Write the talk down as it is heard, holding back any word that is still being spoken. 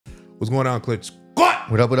What's going on, Clutch?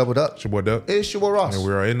 What up, what up, what up? It's your boy Duck. It's your boy Ross. And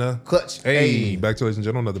we are in the Clutch. Hey, back to ladies and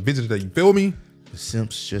gentlemen, another visit today. You feel me? The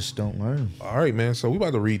simps just don't learn. All right, man. So we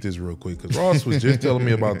about to read this real quick because Ross was just telling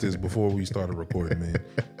me about this before we started recording, man.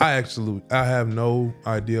 I have no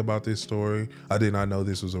idea about this story. I did not know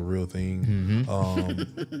this was a real thing.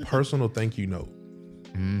 Personal thank you note.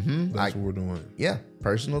 That's what we're doing. Yeah,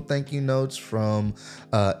 personal thank you notes from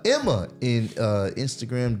Emma in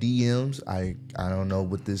Instagram DMs. I don't know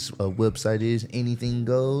what this website is. Anything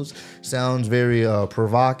goes. Sounds very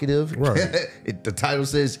provocative. Right. The title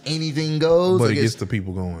says anything goes. But it gets the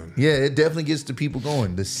people going. Yeah, it definitely gets the people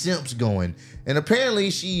going. The simps going. And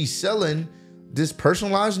apparently she's selling this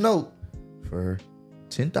personalized note for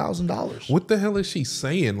 $10,000. What the hell is she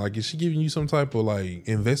saying? Like, is she giving you some type of like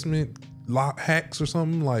investment hacks or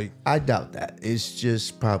something? Like, I doubt that. It's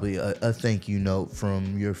just probably a thank you note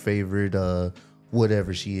from your favorite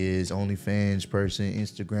whatever she is, OnlyFans person,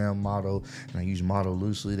 Instagram model, and I use model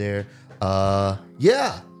loosely there.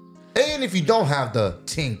 Yeah. And if you don't have the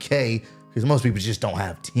 10K, because most people just don't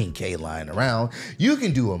have 10K lying around, you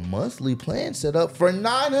can do a monthly plan set up for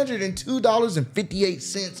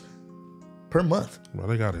 $902.58 per month. Well,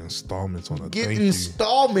 they got installments on a Get thank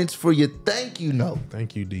installments for your thank you note.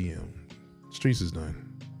 Thank you, DM. Streets is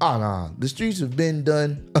done. Oh, nah. The streets have been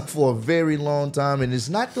done for a very long time, and it's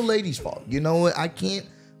not the ladies' fault. You know what? I can't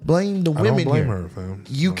blame the women I don't blame here. her, fam.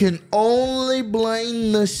 You can only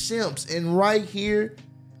blame the simps. And right here,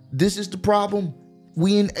 this is the problem.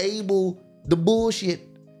 We enable the bullshit.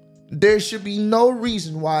 There should be no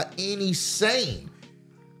reason why any sane,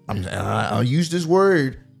 I'll use this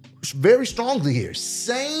word very strongly here,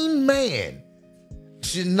 sane man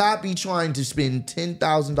should not be trying to spend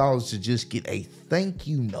 $10,000 to just get a thank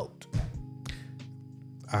you note.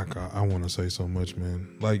 I want to say so much,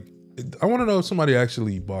 man. Like, I want to know if somebody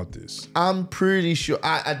actually bought this. I'm pretty sure.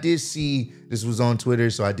 I did see this was on Twitter,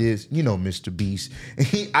 so I did, Mr. Beast.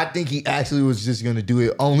 I think he actually was just going to do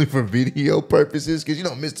it only for video purposes because,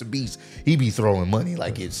 Mr. Beast, he be throwing money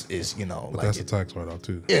like it's But like that's a tax write-off,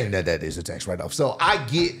 too. Yeah, that is a tax write-off. So I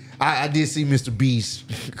did see Mr. Beast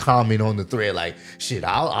comment on the thread like, shit,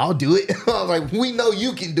 I'll do it. I was like, we know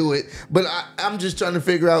you can do it, but I'm just trying to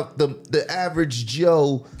figure out the average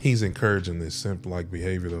Joe. He's encouraging this simp-like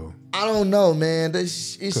behavior, though. I don't know, man.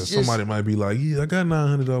 It's just somebody might be like, yeah, I got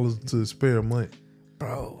 $900 to spare a month.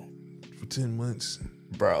 Bro. For 10 months.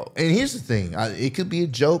 Bro. And here's the thing. It could be a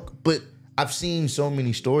joke, but I've seen so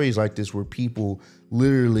many stories like this where people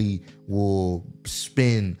literally will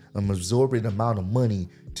spend an absorbent amount of money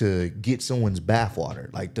to get someone's bathwater.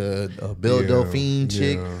 Like the Belle Delphine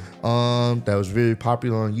chick that was very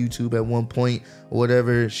popular on YouTube at one point or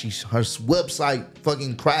whatever. Her website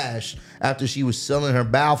fucking crashed after she was selling her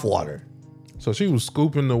bathwater. So she was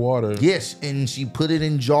scooping the water. Yes, and she put it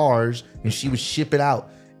in jars and she would ship it out.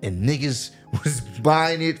 And niggas was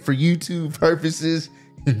buying it for YouTube purposes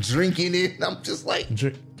and drinking it. And I'm just like...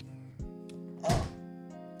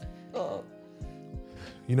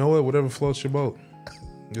 You know what? Whatever floats your boat.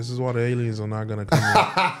 This is why the aliens are not gonna come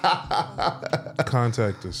and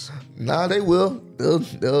contact us. Nah, they will.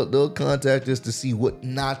 They'll contact us to see what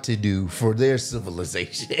not to do for their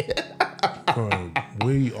civilization.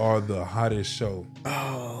 We are the hottest show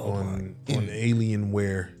on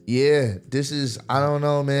Alienware. Yeah, this is, I don't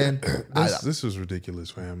know, man. This is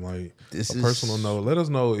ridiculous, fam. Like, this is personal note. Let us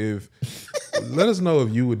know if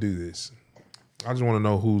you would do this. I just want to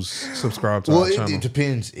know who's subscribed to our channel. It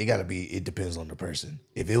depends. It depends on the person.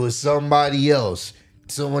 If it was somebody else,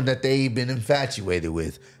 someone that they've been infatuated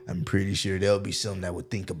with, I'm pretty sure there'll be some that would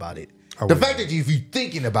think about it. The fact that if you're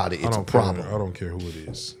thinking about it, it's a problem. I don't care who it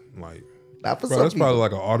is. Like, that's probably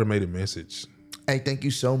like an automated message. Hey, thank you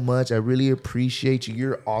so much. I really appreciate you.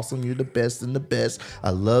 You're awesome. You're the best and the best. I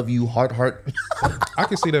love you. Heart. I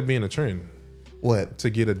can see that being a trend. What? To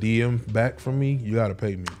get a DM back from me, you got to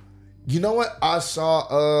pay me. You know what? I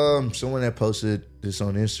saw someone that posted this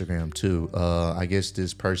on Instagram too. I guess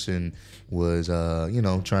this person was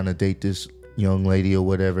trying to date this young lady or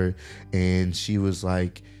whatever, and she was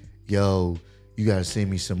like, "Yo, you gotta send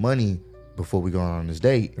me some money before we go on this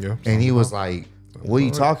date." Yeah, and he was like, "What are you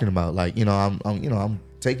talking about? Like, I'm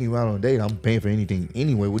taking you out on a date. I'm paying for anything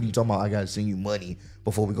anyway. What are you talking about? I gotta send you money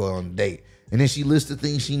before we go on a date." And then she listed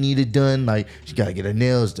things she needed done, like she gotta get her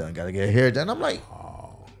nails done, gotta get her hair done. I'm like,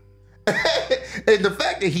 and the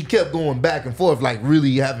fact that he kept going back and forth, like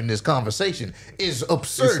really having this conversation, is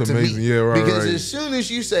absurd to me. Yeah, right, because as soon as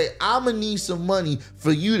you say, I'm gonna need some money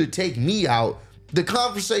for you to take me out, the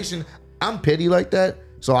conversation, I'm petty like that,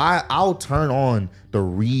 So I'll turn on the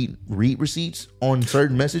read receipts on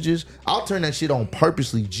certain messages. I'll turn that shit on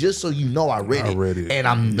purposely just so you know I read it. And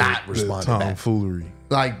I'm not responding back. Tomfoolery.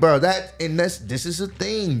 Like, bro, this is a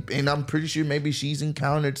thing. And I'm pretty sure maybe she's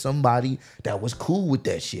encountered somebody that was cool with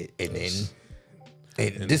that shit. And then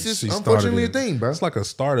this is unfortunately a thing, bro. It's like a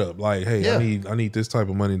startup. Like, hey, I need this type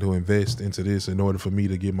of money to invest into this in order for me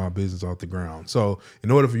to get my business off the ground. So in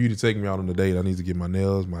order for you to take me out on a date, I need to get my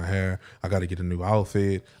nails, my hair. I got to get a new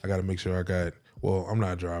outfit. I got to make sure I got, well, I'm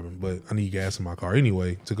not driving, but I need gas in my car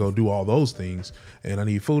anyway to go do all those things. And I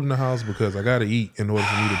need food in the house because I got to eat in order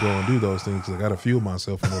for me to go and do those things. Because I got to fuel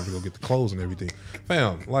myself in order to go get the clothes and everything.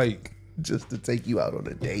 Fam, like. Just to take you out on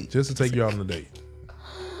a date. Just to take you out on a date.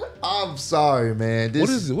 I'm sorry, man. What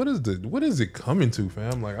is it coming to,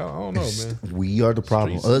 fam? Like, I don't know, man. We are the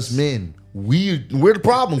problem. Us men. We're the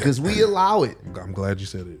problem because we allow it. I'm glad you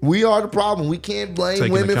said it. We are the problem. We can't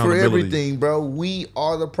blame women for everything, bro. We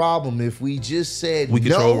are the problem. If we just said we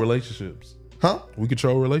control relationships. Huh? We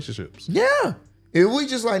control relationships. Yeah. If we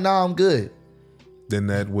just like, nah, I'm good. Then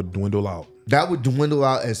that would dwindle out. That would dwindle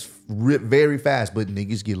out as very fast, but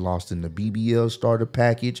niggas get lost in the BBL starter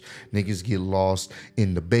package. Niggas get lost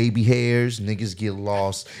in the baby hairs. Niggas get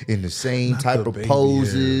lost in the same type of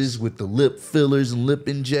poses with the lip fillers and lip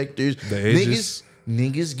injectors.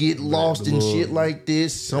 Niggas get lost in shit like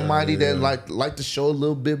this. Somebody that like to show a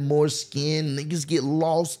little bit more skin. Niggas get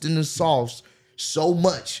lost in the sauce so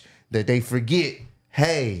much that they forget,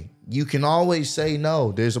 hey, you can always say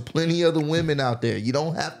no. There's plenty other women out there. You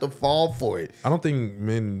don't have to fall for it. I don't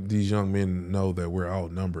think these young men know that we're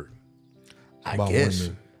outnumbered. I guess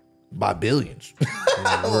women. By billions.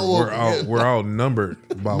 We're outnumbered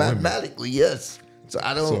by mathematically, women. Yes. So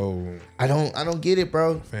I don't get it,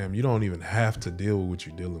 bro. Fam, you don't even have to deal with what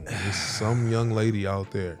you're dealing with. There's some young lady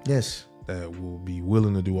out there. Yes. That will be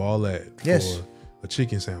willing to do all that for a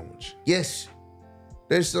chicken sandwich. Yes.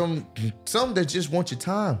 There's some that just want your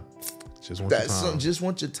time. Just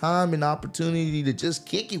want your time and opportunity to just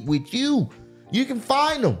kick it with you. You can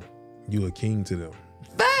find them. You a king to them.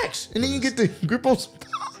 Facts. And then you get the grip on some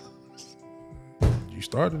thighs. You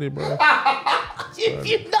started it, bro.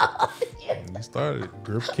 You started it.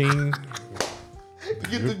 Grip king.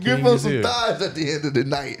 Get the grip on some thighs at the end of the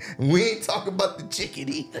night. We ain't talking about the chicken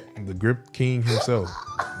either. The grip king himself.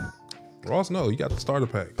 Ross, no, he got the starter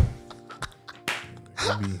pack.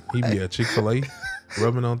 He be at Chick-fil-A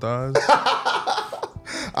rubbing on thighs.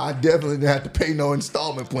 I definitely didn't have to pay no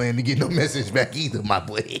installment plan to get no message back either, my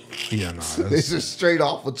boy. Yeah, nah. This is straight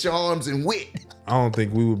off of charms and wit. I don't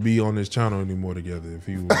think we would be on this channel anymore together if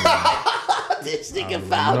he was. This nigga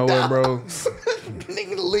found out. Bro.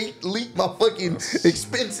 Nigga leaked my fucking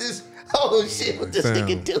expenses. Oh shit, what this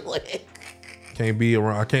nigga doing? Can't be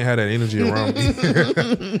around. I can't have that energy around me.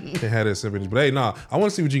 Can't have that sympathy. But hey, nah, I want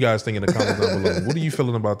to see what you guys think in the comments down below. What are you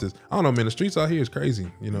feeling about this? I don't know, man. The streets out here is crazy.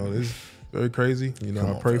 You know, it's very crazy. You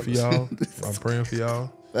know, I pray for y'all. I'm praying for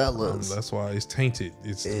y'all. That's why it's tainted.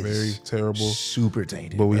 It's very terrible. Super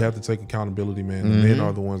tainted. But we have to take accountability, man. The men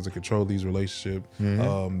are the ones that control these relationships.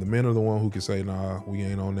 The men are the one who can say, nah, we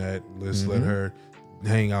ain't on that. Let's let her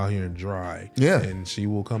hang out here and dry. Yeah. And she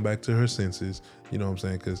will come back to her senses. You know what I'm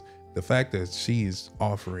saying? Because the fact that she's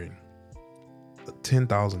offering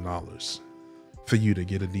 $10,000 for you to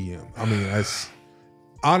get a DM. I mean, that's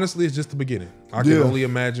honestly, it's just the beginning. I can only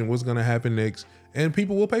imagine what's going to happen next, and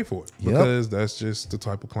people will pay for it because that's just the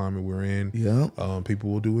type of climate we're in. Yeah. People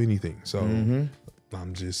will do anything. So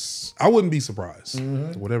I wouldn't be surprised.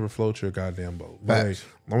 Whatever floats your goddamn boat. But hey,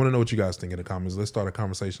 I want to know what you guys think in the comments. Let's start a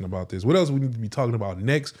conversation about this. What else we need to be talking about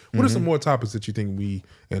next? What are some more topics that you think we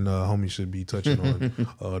and homie should be touching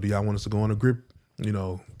on? Do y'all want us to go on a grip,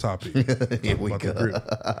 topic? Here we go.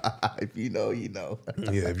 If you know, you know.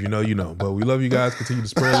 Yeah, if you know, you know. But we love you guys. Continue to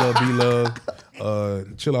spread love, be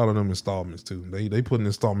love. Chill out on them installments too. They putting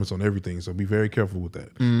installments on everything, so be very careful with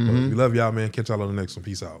that. But we love y'all, man. Catch y'all on the next one.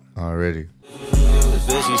 Peace out. Already.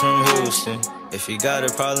 Bitches from Houston. If you got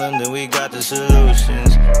a problem, then we got the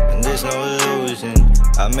solutions. And there's no illusion.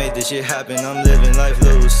 I made this shit happen, I'm living life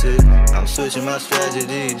lucid. I'm switching my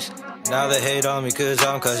strategies. Now they hate on me cause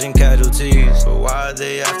I'm causing casualties. But why are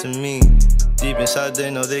they after me? Deep inside they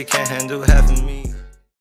know they can't handle half of me.